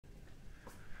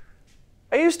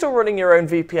Are you still running your own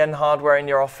VPN hardware in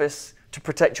your office to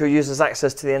protect your users'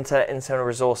 access to the internet internal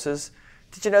resources?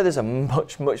 Did you know there's a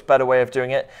much better way of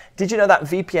doing it? Did you know that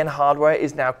VPN hardware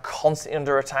is now constantly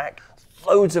under attack?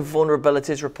 Loads of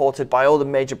vulnerabilities reported by all the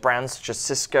major brands such as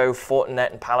Cisco,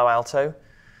 Fortinet, and Palo Alto.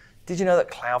 Did you know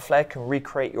that Cloudflare can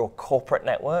recreate your corporate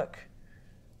network?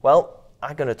 Well,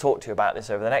 I'm going to talk to you about this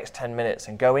over the next 10 minutes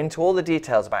and go into all the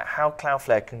details about how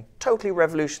Cloudflare can totally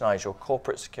revolutionize your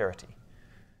corporate security.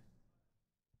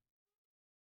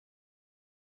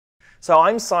 So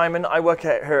I'm Simon, I work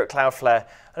here at Cloudflare,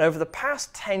 and over the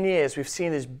past 10 years we've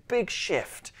seen this big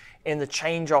shift in the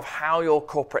change of how your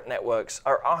corporate networks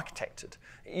are architected.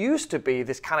 It used to be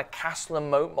this kind of castle and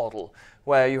moat model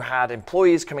where you had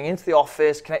employees coming into the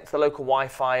office, connect to the local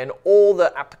Wi-Fi, and all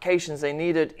the applications they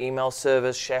needed, email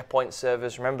servers, SharePoint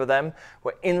servers, remember them,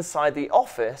 were inside the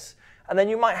office, and then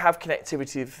you might have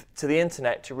connectivity to the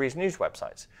internet to read news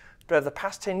websites. But over the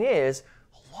past 10 years,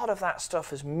 a lot of that stuff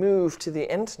has moved to the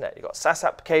internet. You've got SaaS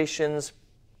applications,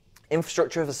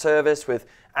 infrastructure as a service with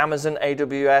Amazon,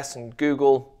 AWS, and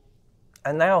Google.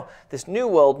 And now this new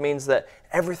world means that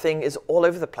everything is all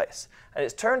over the place. And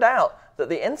it's turned out that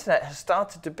the internet has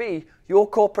started to be your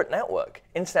corporate network.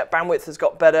 Internet bandwidth has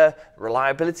got better,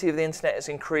 reliability of the internet has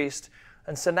increased.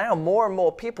 And so now more and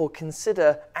more people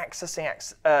consider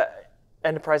accessing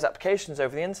enterprise applications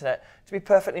over the internet to be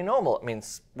perfectly normal. It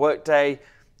means Workday,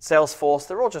 Salesforce,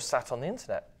 they're all just sat on the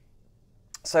internet.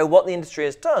 So what the industry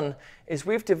has done is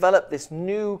we've developed this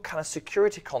new kind of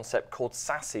security concept called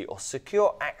SASE, or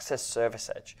Secure Access Service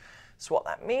Edge. So what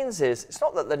that means is, it's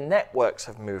not that the networks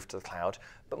have moved to the cloud,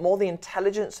 but more the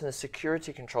intelligence and the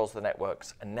security controls of the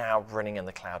networks are now running in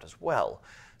the cloud as well.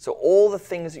 So all the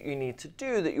things that you need to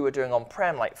do that you were doing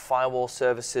on-prem, like firewall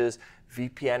services,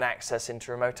 VPN access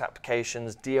into remote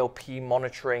applications, DLP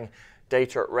monitoring,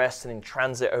 data at rest and in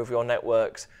transit over your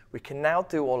networks, we can now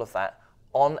do all of that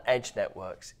on edge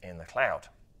networks in the cloud.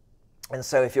 And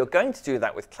so if you're going to do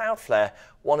that with Cloudflare,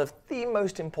 one of the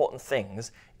most important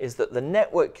things is that the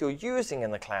network you're using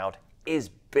in the cloud is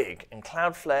big, and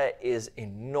Cloudflare is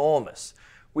enormous.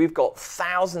 We've got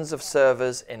thousands of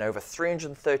servers in over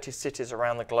 330 cities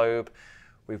around the globe.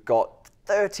 We've got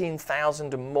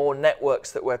 13,000 and more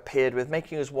networks that we're peered with,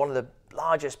 making us one of the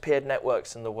largest peered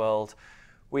networks in the world.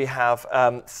 We have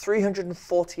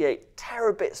 348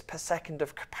 terabits per second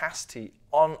of capacity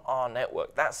on our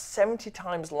network. That's 70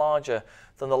 times larger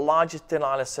than the largest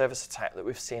denial of service attack that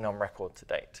we've seen on record to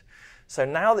date. So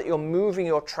now that you're moving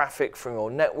your traffic from your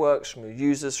networks, from your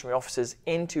users, from your offices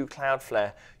into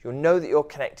Cloudflare, you'll know that you're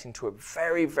connecting to a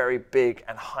very big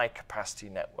and high capacity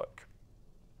network.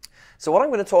 So what I'm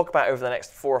going to talk about over the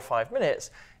next 4 or 5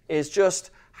 minutes is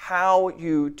just how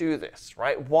you do this,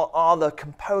 right? What are the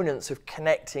components of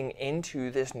connecting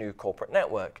into this new corporate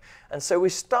network? And so we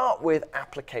start with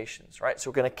applications, right?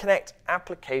 So we're going to connect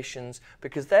applications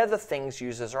because they're the things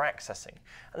users are accessing.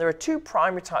 And there are two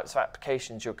primary types of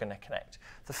applications you're going to connect.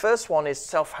 The first one is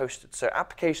self-hosted, so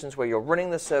applications where you're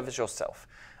running the servers yourself.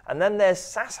 And then there's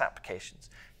SaaS applications.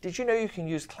 Did you know you can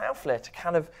use Cloudflare to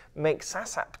kind of make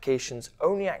SaaS applications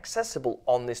only accessible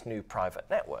on this new private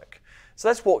network? So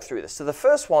let's walk through this. So the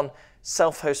first one,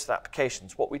 self-hosted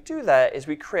applications. What we do there is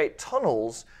we create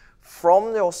tunnels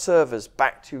from your servers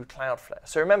back to Cloudflare.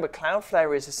 So remember,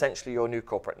 Cloudflare is essentially your new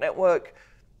corporate network,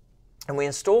 and we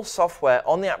install software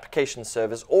on the application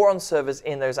servers or on servers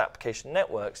in those application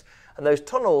networks, and those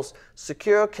tunnels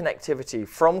secure connectivity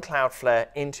from Cloudflare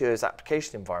into those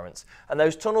application environments. And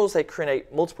those tunnels, they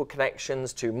create multiple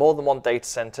connections to more than one data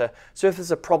center, so if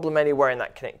there's a problem anywhere in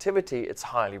that connectivity, it's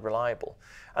highly reliable.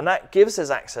 And that gives us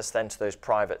access then to those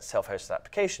private self-hosted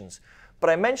applications. But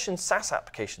I mentioned SaaS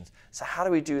applications, so how do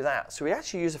we do that? So we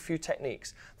actually use a few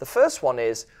techniques. The first one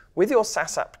is, with your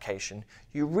SaaS application,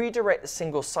 you redirect the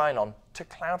single sign-on to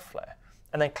Cloudflare.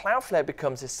 And then Cloudflare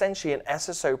becomes essentially an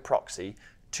SSO proxy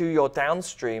to your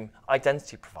downstream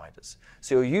identity providers.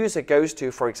 So your user goes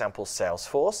to, for example,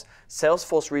 Salesforce.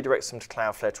 Salesforce redirects them to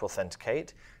Cloudflare to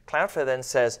authenticate. Cloudflare then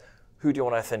says, who do you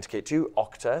want to authenticate to?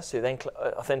 Okta. So you then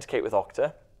authenticate with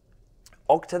Okta.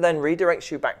 Okta then redirects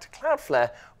you back to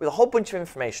Cloudflare with a whole bunch of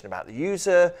information about the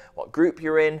user, what group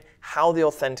you're in, how they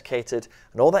authenticated,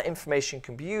 and all that information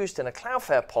can be used in a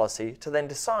Cloudflare policy to then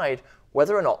decide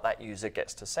whether or not that user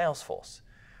gets to Salesforce.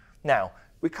 Now,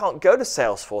 we can't go to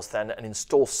Salesforce then and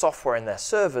install software in their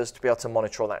servers to be able to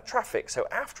monitor all that traffic. So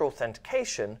after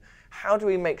authentication, how do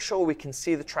we make sure we can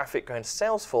see the traffic going to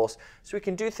Salesforce so we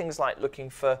can do things like looking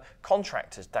for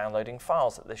contractors downloading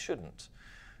files that they shouldn't?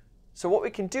 So what we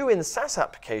can do in the SaaS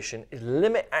application is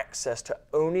limit access to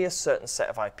only a certain set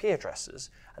of IP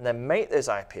addresses and then make those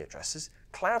IP addresses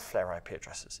Cloudflare IP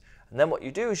addresses. And then what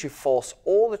you do is you force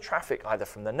all the traffic either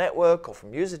from the network or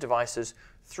from user devices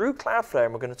through Cloudflare,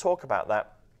 and we're going to talk about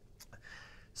that,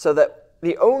 so that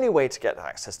the only way to get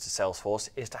access to Salesforce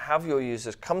is to have your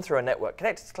users come through a network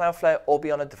connected to Cloudflare or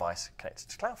be on a device connected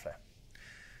to Cloudflare.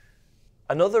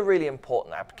 Another really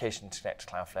important application to connect to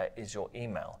Cloudflare is your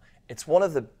email. It's one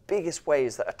of the biggest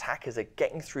ways that attackers are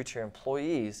getting through to your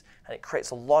employees, and it creates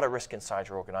a lot of risk inside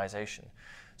your organization.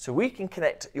 So we can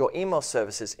connect your email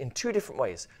services in two different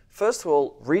ways. First of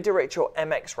all, redirect your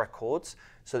MX records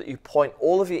so that you point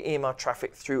all of your email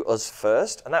traffic through us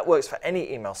first, and that works for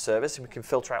any email service, and we can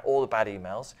filter out all the bad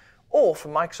emails. Or for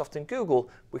Microsoft and Google,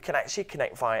 we can actually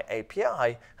connect via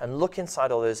API and look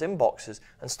inside all those inboxes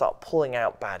and start pulling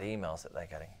out bad emails that they're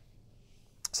getting.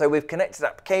 So we've connected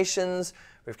applications,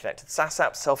 we've connected SaaS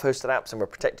apps, self-hosted apps, and we're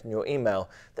protecting your email.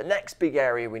 The next big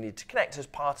area we need to connect as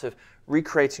part of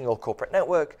recreating your corporate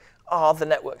network are the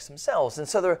networks themselves. And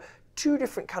so there are two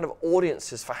different kind of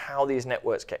audiences for how these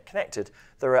networks get connected.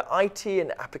 There are IT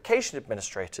and application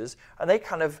administrators, and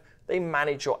they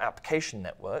manage your application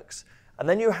networks. And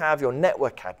then you have your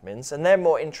network admins, and they're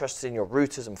more interested in your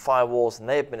routers and firewalls, and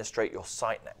they administrate your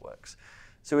site networks.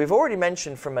 So we've already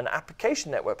mentioned from an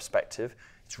application network perspective,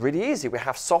 it's really easy. We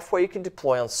have software you can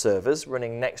deploy on servers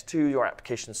running next to your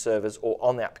application servers or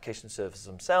on the application servers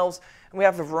themselves. And we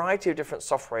have a variety of different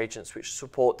software agents which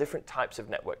support different types of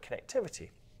network connectivity.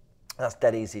 That's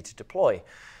dead easy to deploy.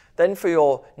 Then for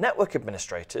your network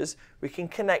administrators, we can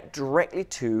connect directly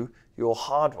to your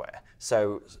hardware.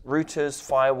 So routers,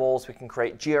 firewalls, we can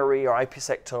create GRE or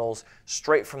IPsec tunnels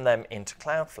straight from them into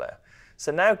Cloudflare.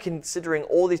 So now considering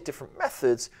all these different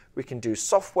methods, we can do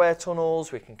software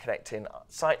tunnels, we can connect in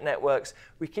site networks,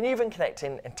 we can even connect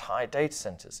in entire data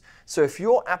centers. So if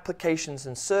your applications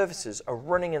and services are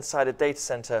running inside a data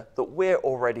center that we're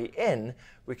already in,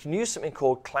 we can use something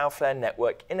called Cloudflare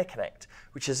Network Interconnect,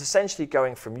 which is essentially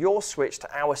going from your switch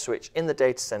to our switch in the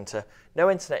data center,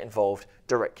 no internet involved,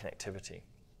 direct connectivity.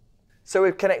 So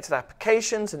we've connected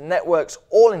applications and networks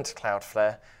all into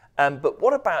Cloudflare. But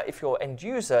what about if your end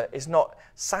user is not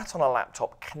sat on a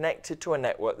laptop connected to a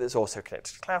network that's also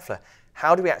connected to Cloudflare?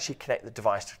 How do we actually connect the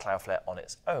device to Cloudflare on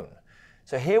its own?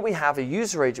 So here we have a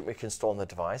user agent we can install on the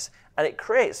device, and it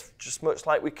creates, just much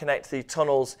like we connect the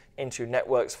tunnels into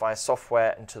networks via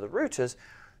software and to the routers,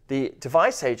 the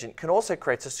device agent can also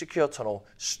create a secure tunnel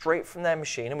straight from their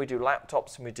machine, and we do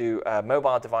laptops and we do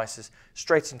mobile devices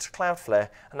straight into Cloudflare,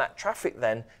 and that traffic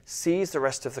then sees the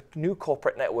rest of the new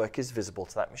corporate network is visible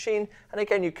to that machine. And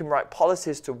again, you can write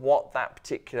policies to what that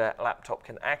particular laptop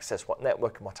can access, what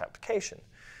network and what application.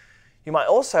 You might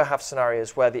also have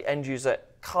scenarios where the end user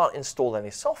can't install any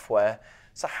software,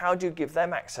 so how do you give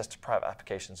them access to private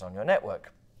applications on your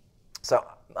network? So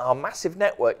our massive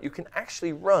network, you can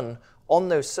actually run on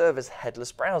those servers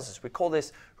headless browsers. We call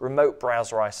this remote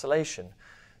browser isolation.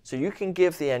 So you can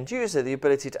give the end user the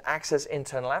ability to access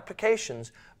internal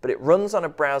applications, but it runs on a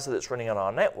browser that's running on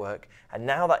our network, and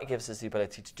now that gives us the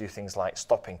ability to do things like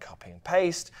stopping copy and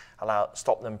paste,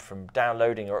 stop them from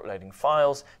downloading or uploading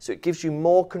files, so it gives you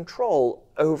more control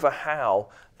over how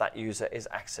that user is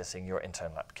accessing your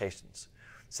internal applications.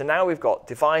 So now we've got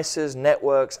devices,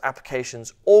 networks,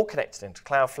 applications all connected into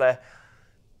Cloudflare.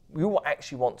 We will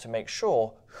actually want to make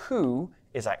sure who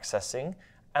is accessing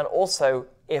and also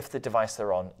if the device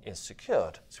they're on is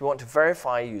secured. So we want to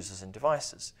verify users and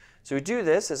devices. So we do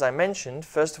this, as I mentioned,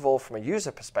 first of all, from a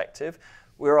user perspective,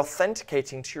 we're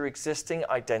authenticating to your existing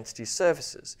identity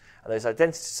services. And those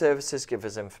identity services give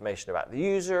us information about the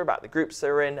user, about the groups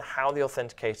they're in, how they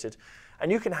authenticated.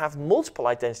 And you can have multiple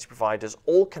identity providers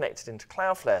all connected into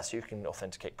Cloudflare. So you can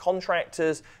authenticate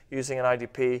contractors using an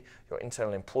IDP, your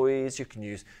internal employees. You can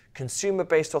use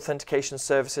consumer-based authentication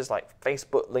services like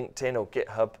Facebook, LinkedIn, or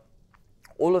GitHub.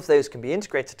 All of those can be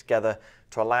integrated together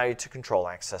to allow you to control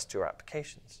access to your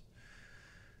applications.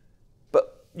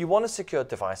 But you want to secure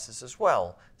devices as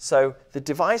well. So the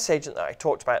device agent that I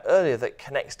talked about earlier that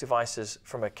connects devices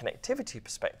from a connectivity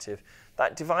perspective,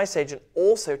 that device agent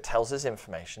also tells us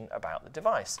information about the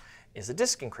device. Is the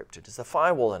disk encrypted? Is the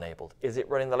firewall enabled? Is it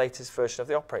running the latest version of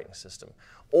the operating system?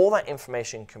 All that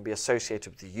information can be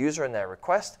associated with the user and their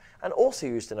request, and also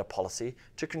used in a policy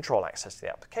to control access to the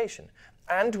application.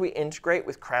 And we integrate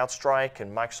with CrowdStrike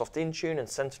and Microsoft Intune and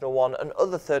SentinelOne and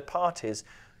other third parties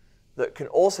that can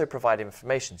also provide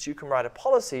information. So you can write a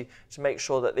policy to make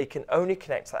sure that they can only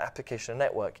connect to that application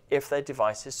network if their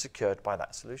device is secured by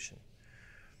that solution.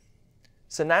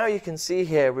 So now you can see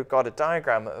here we've got a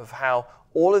diagram of how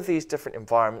all of these different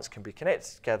environments can be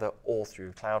connected together all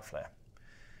through Cloudflare.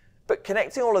 But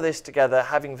connecting all of this together,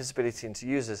 having visibility into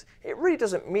users, it really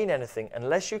doesn't mean anything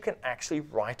unless you can actually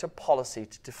write a policy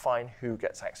to define who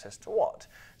gets access to what.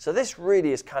 So this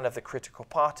really is kind of the critical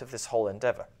part of this whole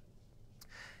endeavor.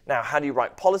 Now, how do you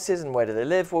write policies and where do they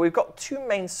live? Well, we've got two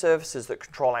main services that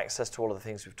control access to all of the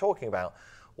things we're talking about.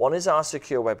 One is our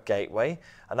secure web gateway,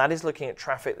 and that is looking at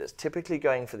traffic that's typically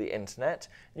going for the internet.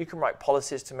 You can write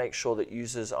policies to make sure that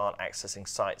users aren't accessing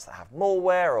sites that have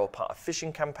malware or part of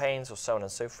phishing campaigns or so on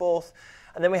and so forth.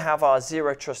 And then we have our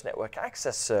Zero Trust Network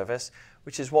Access service,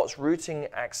 which is what's routing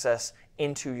access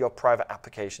into your private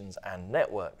applications and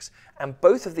networks. And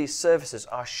both of these services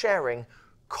are sharing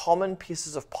common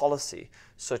pieces of policy,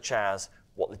 such as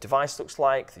what the device looks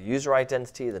like, the user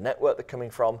identity, the network they're coming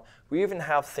from. We even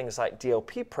have things like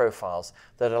DLP profiles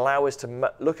that allow us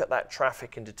to look at that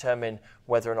traffic and determine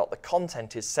whether or not the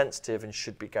content is sensitive and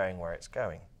should be going where it's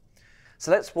going. So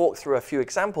let's walk through a few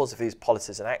examples of these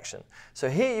policies in action. So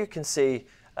here you can see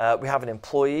we have an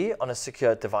employee on a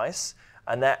secured device,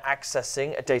 and they're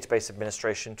accessing a database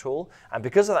administration tool. And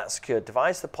because of that secured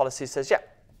device, the policy says, yeah,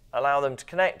 allow them to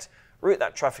connect, route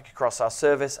that traffic across our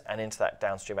service and into that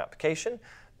downstream application.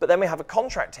 But then we have a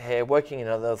contractor here working in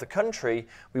another country.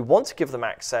 We want to give them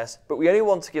access, but we only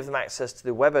want to give them access to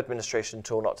the web administration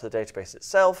tool, not to the database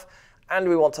itself. And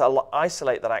we want to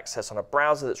isolate that access on a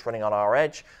browser that's running on our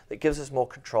edge that gives us more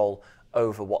control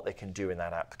over what they can do in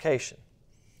that application.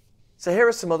 So here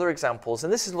are some other examples,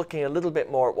 and this is looking a little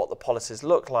bit more at what the policies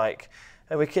look like.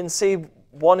 And we can see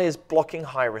one is blocking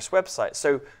high-risk websites.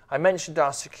 So I mentioned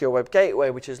our secure web gateway,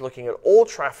 which is looking at all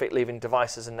traffic leaving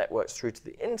devices and networks through to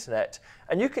the internet.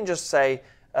 And you can just say,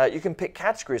 you can pick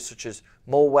categories such as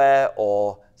malware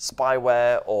or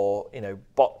spyware or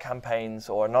bot campaigns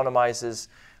or anonymizers.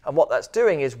 And what that's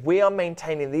doing is we are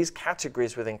maintaining these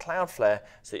categories within Cloudflare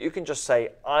so that you can just say,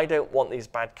 I don't want these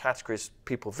bad categories,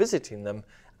 people visiting them.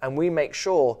 And we make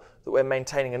sure that we're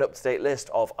maintaining an up-to-date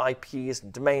list of IPs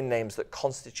and domain names that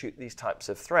constitute these types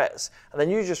of threats. And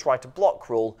then you just write a block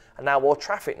rule, and now all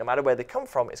traffic, no matter where they come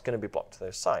from, is going to be blocked to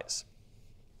those sites.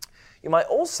 You might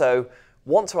also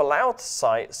want to allow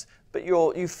sites, but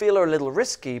you feel are a little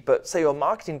risky, but say your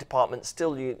marketing department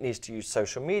still needs to use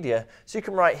social media. So you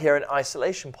can write here an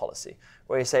isolation policy,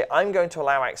 where you say, I'm going to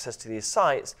allow access to these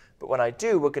sites, but when I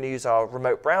do, we're going to use our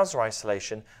remote browser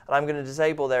isolation, and I'm going to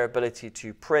disable their ability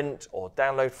to print or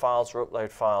download files or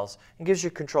upload files, and gives you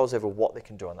controls over what they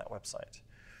can do on that website.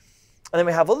 And then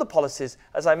we have other policies.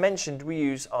 As I mentioned, we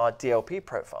use our DLP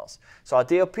profiles. So our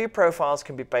DLP profiles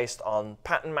can be based on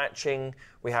pattern matching.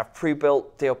 We have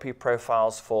pre-built DLP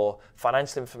profiles for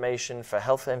financial information, for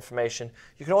health information.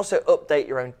 You can also update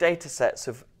your own data sets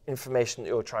of information that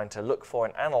you're trying to look for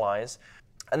and analyze.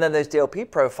 And then those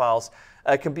DLP profiles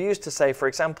can be used to say, for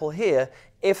example, here,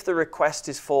 if the request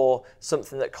is for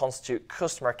something that constitutes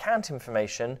customer account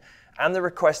information, and the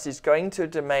request is going to a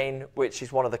domain which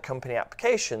is one of the company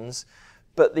applications,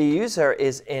 but the user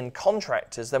is in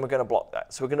contractors, then we're going to block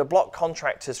that. So we're going to block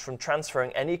contractors from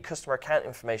transferring any customer account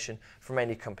information from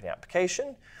any company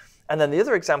application. And then the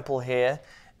other example here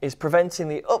is preventing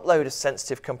the upload of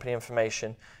sensitive company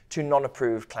information to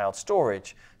non-approved cloud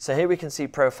storage. So here we can see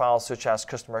profiles such as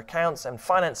customer accounts and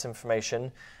finance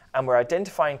information, and we're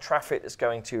identifying traffic that's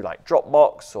going to like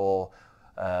Dropbox or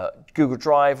Google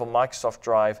Drive or Microsoft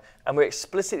Drive, and we're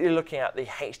explicitly looking at the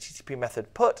HTTP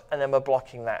method put, and then we're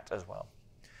blocking that as well.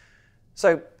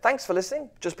 So thanks for listening.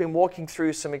 Just been walking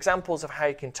through some examples of how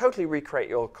you can totally recreate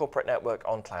your corporate network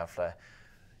on Cloudflare.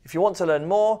 If you want to learn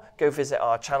more, go visit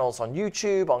our channels on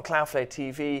YouTube, on Cloudflare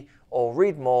TV, or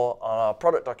read more on our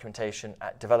product documentation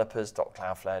at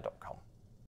developers.cloudflare.com.